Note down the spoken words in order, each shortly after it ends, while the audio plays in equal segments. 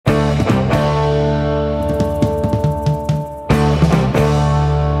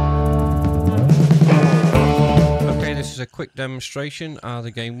a quick demonstration how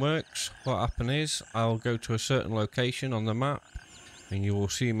the game works. What happens is I'll go to a certain location on the map and you will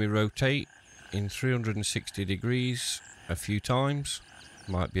see me rotate in 360 degrees a few times.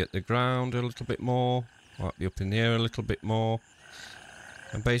 Might be at the ground a little bit more, might be up in the air a little bit more,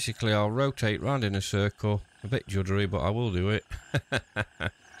 and basically I'll rotate round in a circle, a bit juddery but I will do it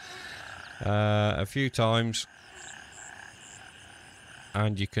a few times.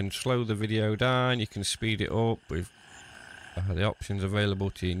 And you can slow the video down, you can speed it up with the options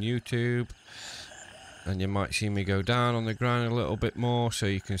available to you in YouTube. And you might see me go down on the ground a little bit more so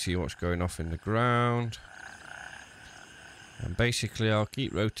you can see what's going off in the ground. And basically I'll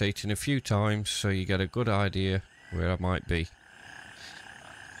keep rotating a few times so you get a good idea where I might be.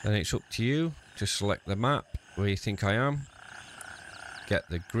 Then it's up to you to select the map where you think I am. Get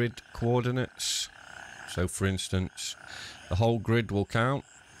the grid coordinates. So for instance, the whole grid will count.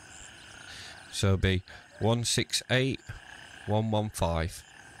 So it'll be 168115.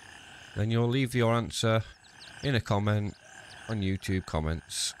 Then you'll leave your answer in a comment on YouTube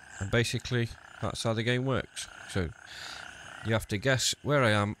comments. And basically that's how the game works. So you have to guess where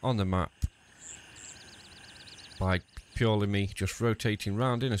I am on the map by purely me just rotating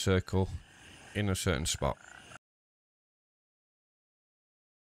round in a circle in a certain spot.